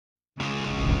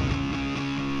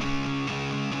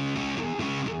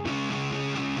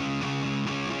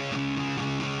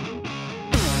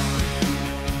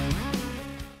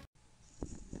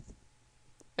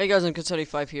Hey guys, I'm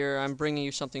Kid75 here. I'm bringing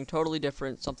you something totally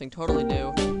different, something totally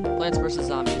new. Plants vs.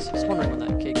 Zombies. I was wondering when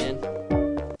that kicked in.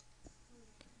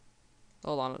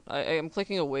 Hold on. I'm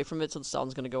clicking away from it so the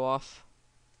sound's gonna go off.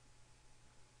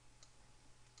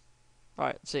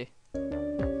 Alright, let's see.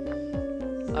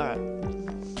 Alright.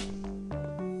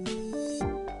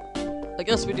 I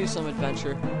guess we do some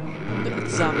adventure.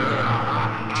 Zombie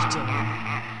land.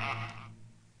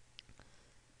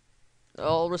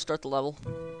 I'll restart the level.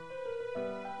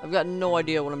 I've got no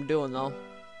idea what I'm doing though.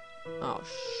 Oh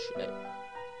shit.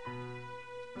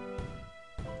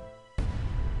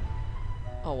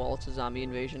 Oh well, it's a zombie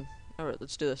invasion. Alright,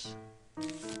 let's do this.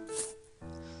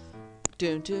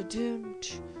 Dun, dun, dun,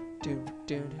 dun, dun,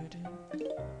 dun, dun.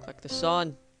 Click the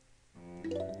sun.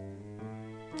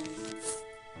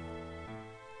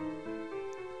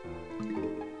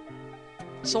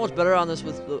 So much better on this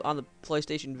on the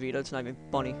PlayStation Vita. It's not even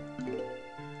funny.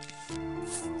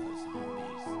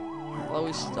 I'll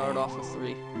always start off with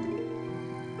 3.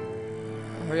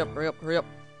 Hurry up, hurry up, hurry up.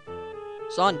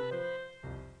 Son!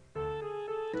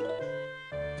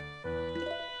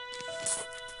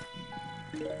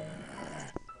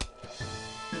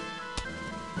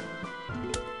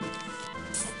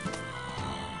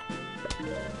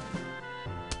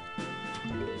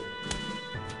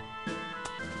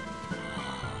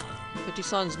 "50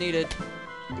 suns needed."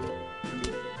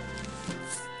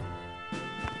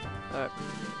 Alright.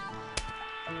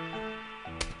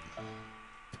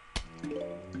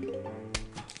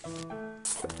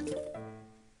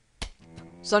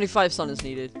 "75 sun is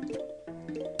needed.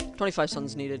 25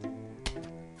 suns needed."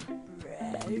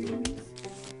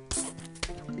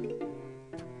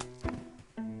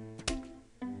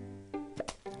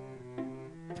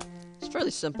 It's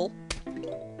fairly simple.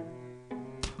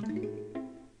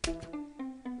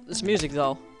 This music,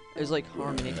 though, is like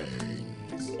harmony.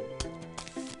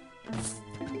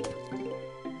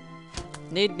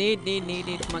 Need.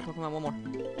 Come on, one more.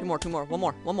 Two more,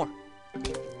 one more.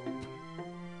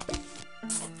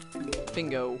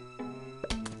 Bingo.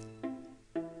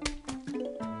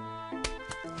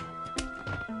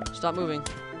 Stop moving.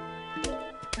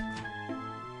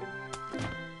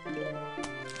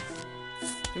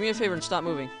 Do me a favor and stop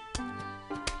moving.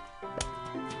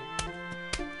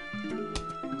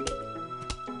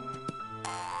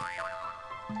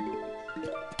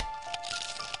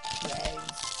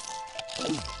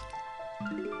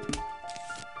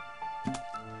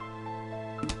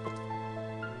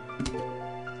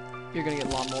 You're gonna get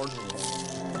lawnmowed.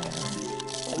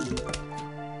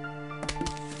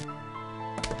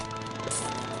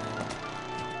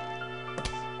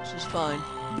 This is fine.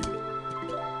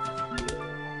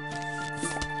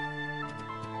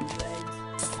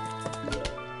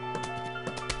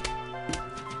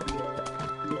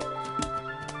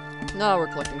 Now we're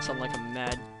collecting something like a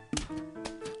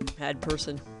mad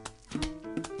person.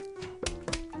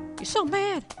 You're so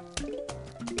mad!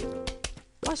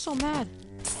 Why so mad?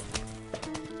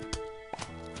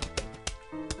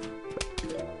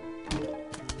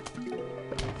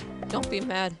 Don't be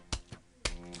mad.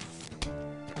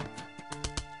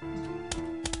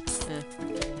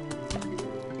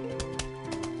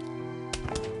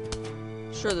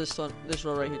 Sure, this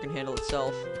row right here can handle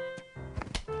itself.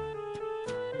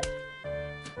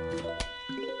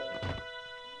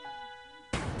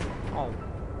 Oh.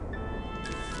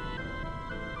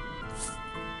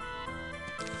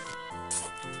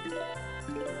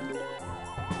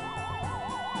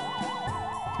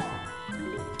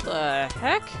 The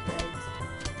heck?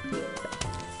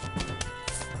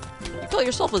 You call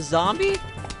yourself a zombie?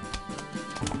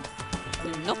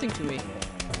 You're nothing to me.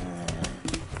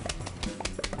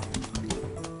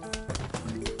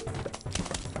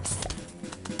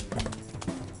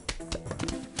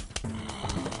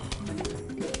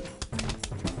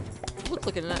 Looked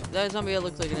like that zombie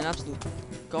looked like an absolute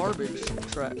garbage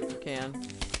can.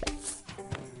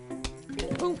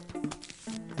 Boom.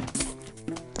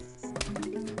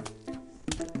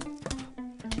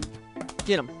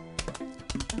 Get him.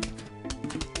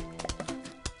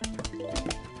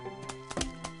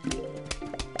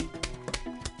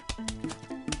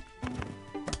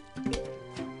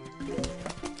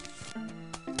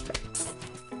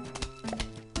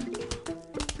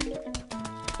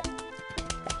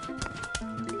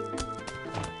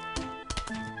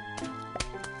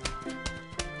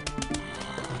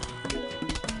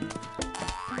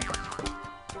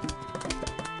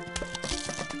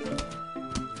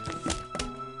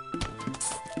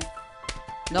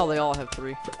 No, they all have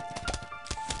 3.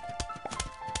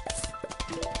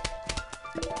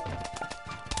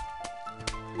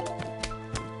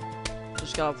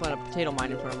 Just gotta find a potato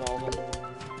mine in front of all of them.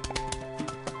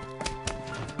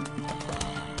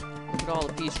 at all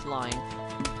the peas flying.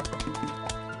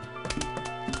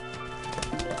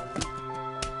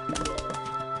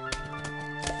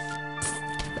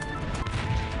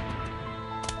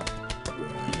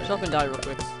 Shut up and die real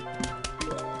quick.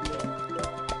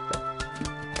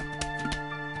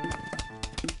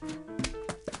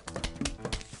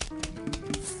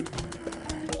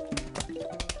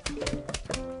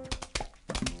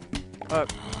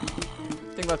 Alright.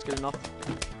 I think that's good enough.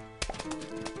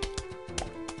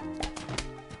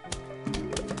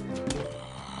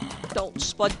 Don't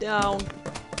spud down.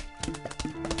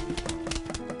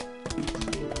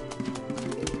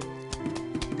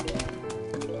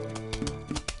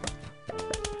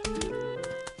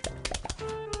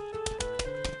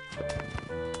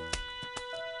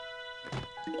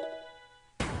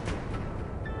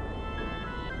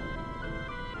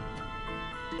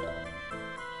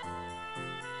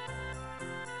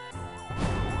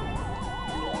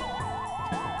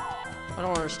 I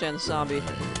don't understand the zombie.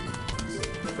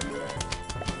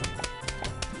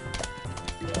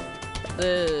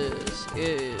 This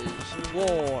is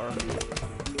war.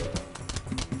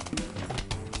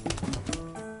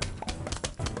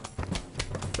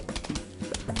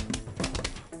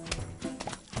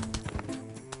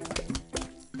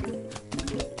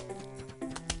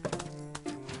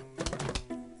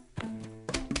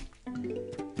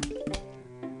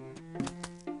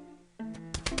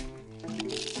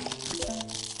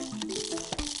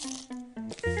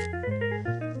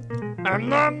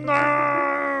 Nom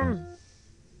nom!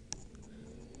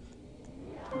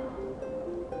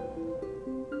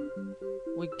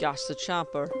 We got the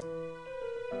chopper.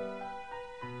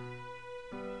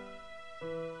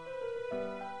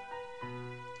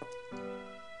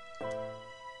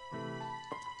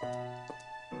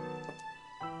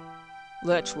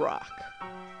 Let's rock.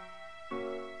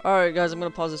 Alright guys, I'm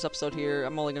gonna pause this episode here.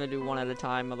 I'm only gonna do one at a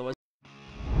time, otherwise